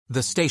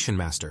The station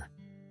master.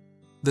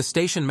 The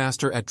station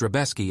master at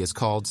Drebesky is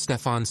called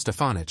Stephan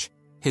Stephanitch.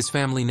 His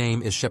family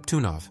name is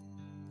Sheptunov.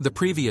 The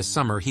previous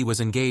summer he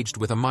was engaged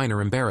with a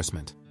minor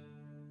embarrassment.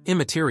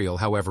 Immaterial,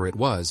 however it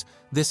was,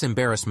 this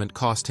embarrassment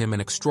cost him an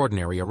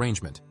extraordinary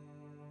arrangement.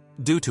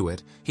 Due to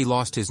it, he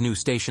lost his new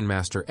station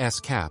master's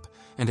cap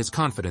and his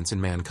confidence in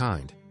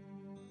mankind.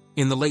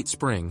 In the late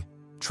spring,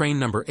 train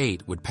number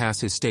 8 would pass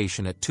his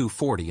station at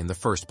 2:40 in the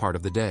first part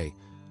of the day,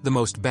 the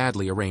most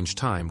badly arranged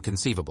time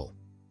conceivable.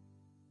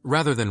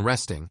 Rather than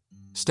resting,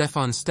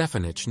 Stephan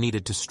Stephanitch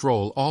needed to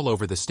stroll all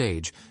over the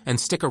stage and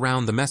stick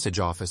around the message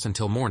office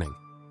until morning.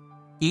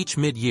 Each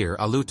mid-year,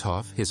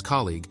 Aleutov, his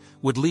colleague,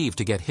 would leave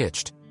to get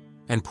hitched,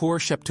 and poor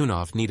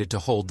Sheptunov needed to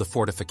hold the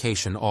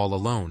fortification all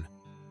alone.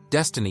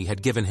 Destiny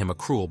had given him a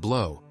cruel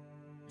blow.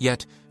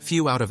 Yet,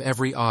 few out of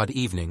every odd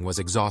evening was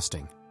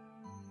exhausting.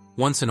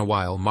 Once in a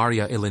while,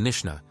 Maria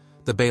Ilyinishna,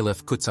 the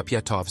bailiff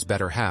Kutsapietov's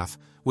better half,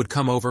 would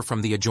come over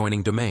from the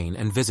adjoining domain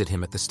and visit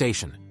him at the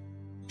station.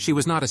 She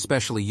was not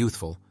especially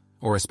youthful,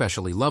 or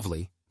especially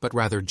lovely, but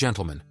rather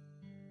gentleman.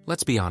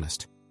 Let's be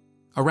honest.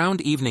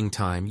 Around evening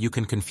time, you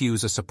can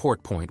confuse a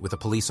support point with a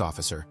police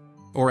officer,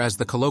 or as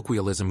the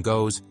colloquialism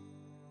goes,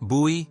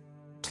 bui,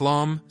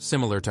 tlom,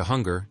 similar to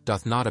hunger,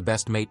 doth not a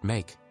best mate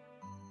make.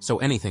 So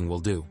anything will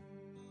do.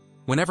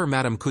 Whenever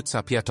Madame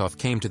Kutsapietov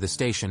came to the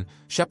station,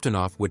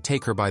 Sheptunov would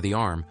take her by the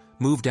arm,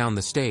 move down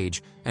the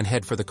stage, and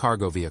head for the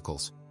cargo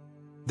vehicles.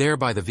 There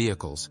by the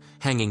vehicles,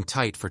 hanging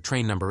tight for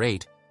train number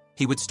 8,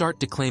 he would start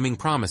declaiming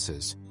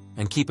promises,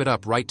 and keep it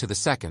up right to the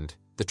second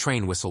the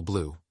train whistle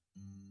blew.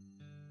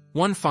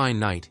 One fine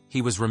night,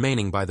 he was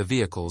remaining by the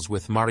vehicles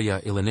with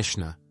Maria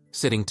Ilyinishna,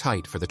 sitting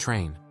tight for the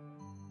train.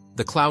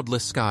 The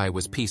cloudless sky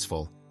was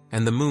peaceful,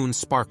 and the moon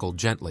sparkled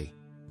gently,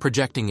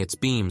 projecting its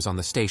beams on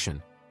the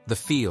station, the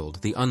field,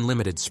 the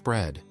unlimited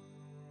spread.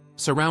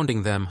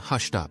 Surrounding them,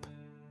 hushed up,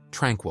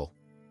 tranquil.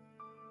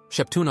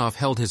 Sheptunov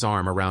held his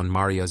arm around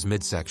Maria's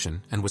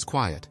midsection and was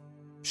quiet.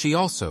 She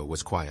also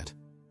was quiet.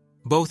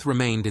 Both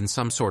remained in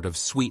some sort of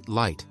sweet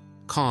light,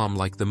 calm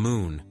like the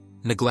moon,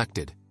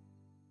 neglected.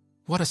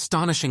 "What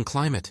astonishing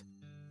climate,"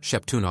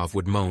 Sheptunov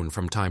would moan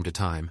from time to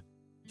time.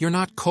 "You're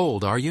not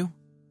cold, are you?"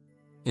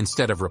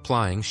 Instead of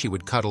replying, she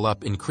would cuddle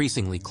up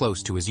increasingly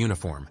close to his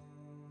uniform.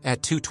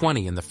 At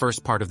 2:20 in the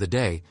first part of the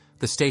day,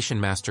 the station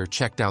master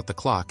checked out the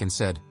clock and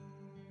said,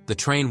 "The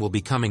train will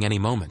be coming any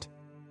moment.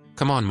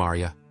 Come on,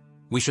 Maria.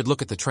 We should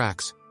look at the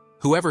tracks.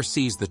 Whoever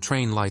sees the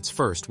train lights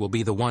first will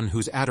be the one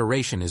whose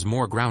adoration is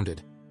more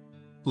grounded.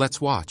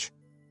 Let's watch."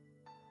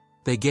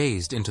 They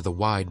gazed into the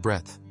wide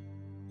breadth.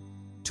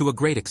 To a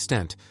great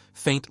extent,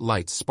 faint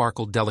lights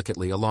sparkled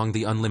delicately along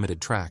the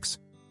unlimited tracks.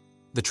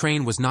 The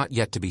train was not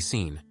yet to be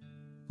seen.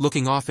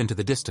 Looking off into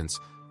the distance,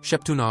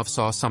 Sheptunov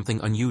saw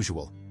something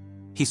unusual.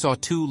 He saw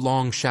 2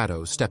 long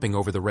shadows stepping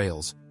over the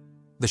rails.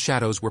 The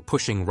shadows were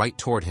pushing right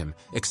toward him,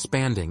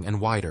 expanding and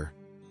wider.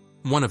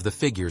 One of the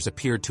figures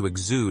appeared to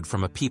exude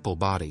from a people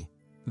body,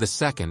 the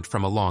second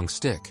from a long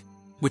stick,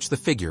 which the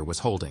figure was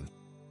holding.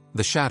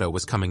 The shadow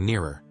was coming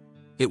nearer.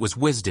 It was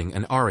whisking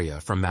an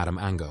aria from Madame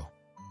Angot.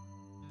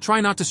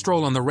 "Try not to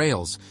stroll on the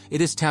rails. It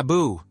is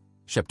taboo,"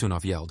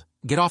 Sheptunov yelled.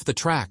 "Get off the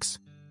tracks."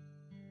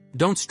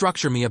 "Don't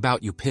structure me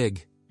about, you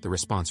pig," the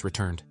response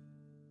returned.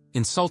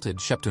 Insulted,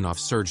 Sheptunov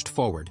surged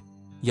forward,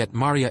 yet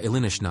Maria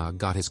Ilyinishna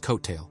got his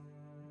coattail.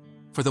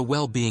 "For the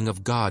well-being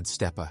of God,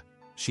 Stepa,"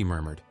 she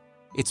murmured.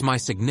 "It's my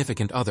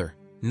significant other,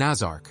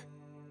 Nazark."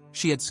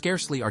 She had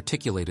scarcely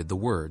articulated the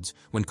words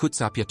when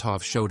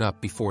Kutsapietov showed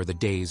up before the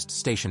dazed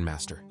station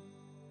master.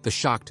 The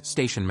shocked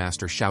station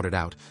master shouted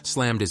out,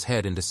 slammed his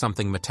head into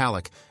something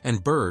metallic,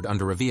 and burred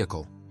under a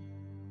vehicle.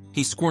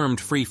 He squirmed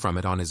free from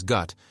it on his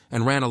gut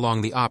and ran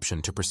along the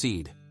option to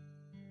proceed.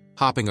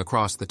 Hopping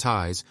across the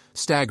ties,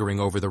 staggering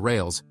over the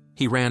rails,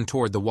 he ran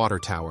toward the water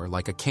tower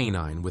like a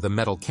canine with a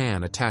metal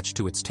can attached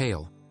to its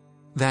tail.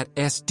 "That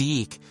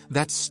SDK,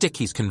 that stick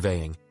he's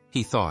conveying,"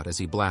 he thought as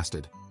he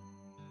blasted.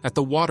 At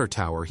the water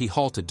tower, he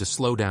halted to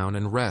slow down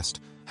and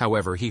rest.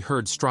 However, he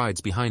heard strides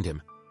behind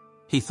him.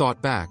 He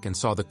thought back and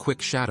saw the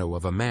quick shadow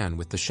of a man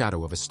with the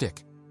shadow of a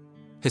stick.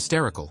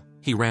 Hysterical,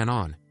 he ran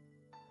on.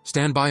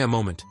 "Stand by a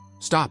moment.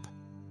 Stop!"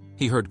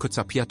 He heard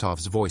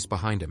Kutsapietov's voice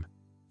behind him.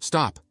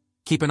 "Stop!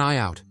 Keep an eye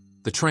out!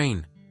 The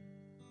train!"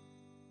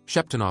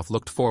 Sheptunov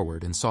looked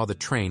forward and saw the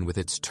train with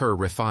its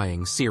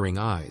terrifying, searing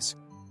eyes.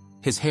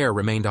 His hair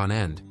remained on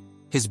end.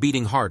 His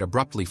beating heart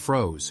abruptly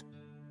froze.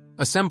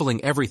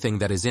 Assembling everything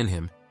that is in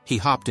him, he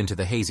hopped into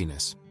the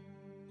haziness.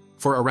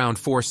 For around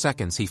 4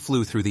 seconds he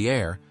flew through the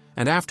air,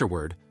 and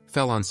afterward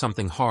fell on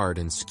something hard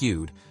and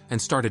skewed,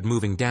 and started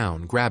moving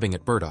down, grabbing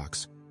at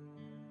burdocks.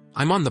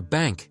 "I'm on the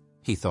bank,"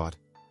 he thought.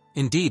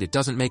 "Indeed, it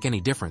doesn't make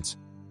any difference.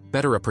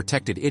 Better a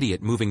protected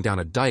idiot moving down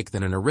a dike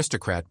than an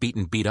aristocrat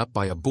beat up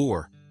by a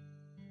boor."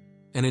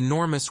 An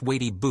enormous,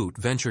 weighty boot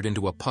ventured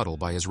into a puddle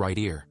by his right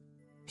ear.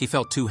 He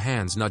felt 2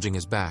 hands nudging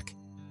his back.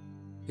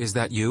 "Is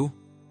that you?"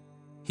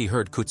 He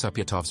heard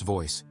Kutsapietov's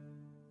voice.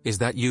 "Is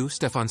that you,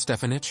 Stephan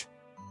Stephanitch?"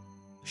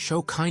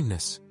 "Show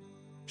kindness,"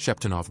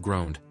 Sheptunov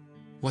groaned.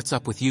 "What's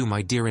up with you,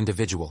 my dear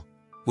individual?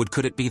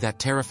 Could it be that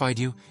terrified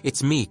you?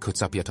 It's me,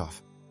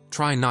 Aleutov.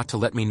 Try not to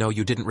let me know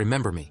you didn't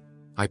remember me.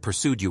 I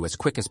pursued you as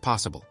quick as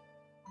possible.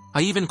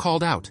 I even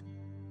called out.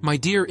 My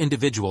dear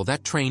individual,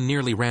 that train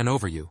nearly ran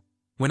over you.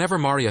 Whenever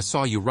Maria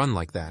saw you run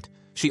like that,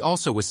 she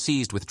also was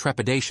seized with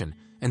trepidation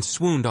and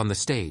swooned on the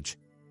stage.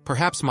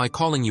 Perhaps my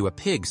calling you a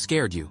pig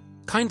scared you.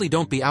 Kindly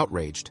don't be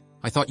outraged.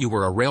 I thought you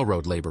were a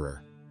railroad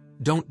laborer.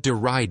 Don't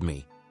deride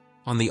me.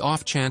 On the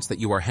off chance that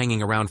you are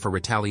hanging around for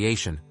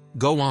retaliation,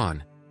 go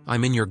on.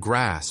 I'm in your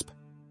grasp.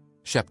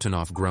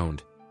 Sheptunov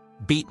groaned.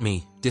 Beat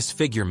me,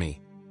 disfigure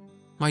me.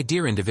 My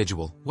dear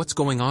individual, what's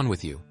going on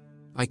with you?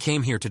 I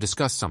came here to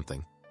discuss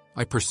something.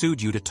 I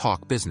pursued you to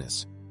talk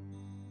business.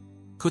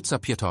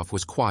 Aleutov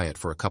was quiet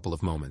for a couple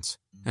of moments,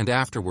 and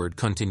afterward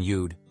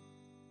continued.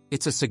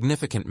 It's a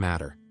significant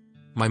matter.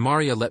 My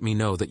Maria let me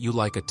know that you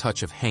like a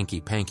touch of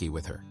hanky-panky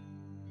with her.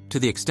 To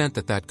the extent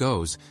that that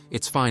goes,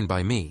 it's fine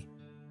by me.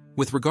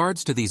 With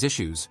regards to these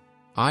issues,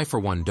 I for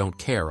one don't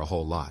care a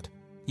whole lot.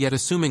 Yet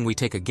assuming we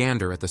take a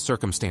gander at the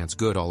circumstance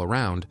good all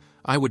around,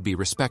 I would be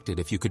respected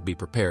if you could be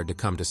prepared to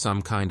come to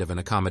some kind of an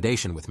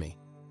accommodation with me.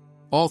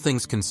 All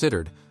things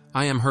considered,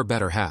 I am her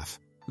better half,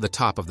 the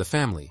top of the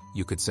family,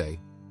 you could say.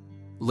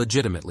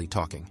 Legitimately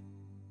talking.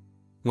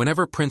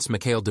 Whenever Prince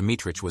Mikhail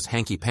Dmitrich was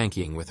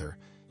hanky-pankying with her,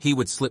 he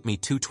would slip me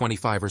 2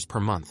 25ers per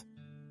month.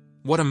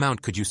 What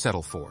amount could you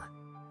settle for?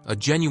 A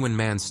genuine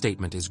man's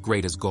statement is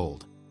great as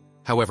gold.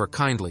 However,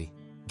 kindly,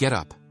 get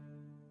up.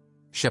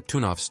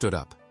 Sheptunov stood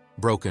up.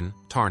 Broken,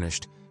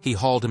 tarnished, he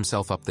hauled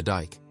himself up the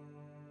dike.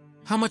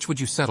 How much would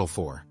you settle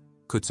for?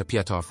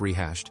 Aleutov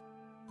rehashed.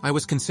 I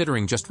was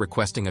considering just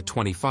requesting a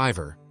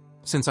 25er,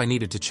 since I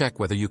needed to check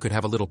whether you could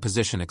have a little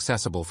position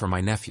accessible for my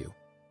nephew.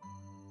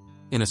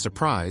 In a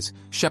surprise,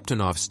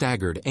 Sheptunov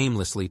staggered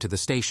aimlessly to the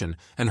station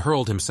and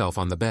hurled himself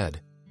on the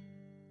bed.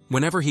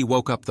 Whenever he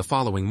woke up the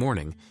following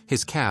morning,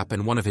 his cap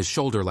and one of his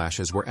shoulder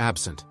lashes were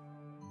absent.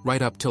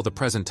 Right up till the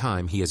present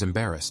time he is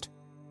embarrassed.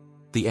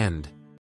 The end.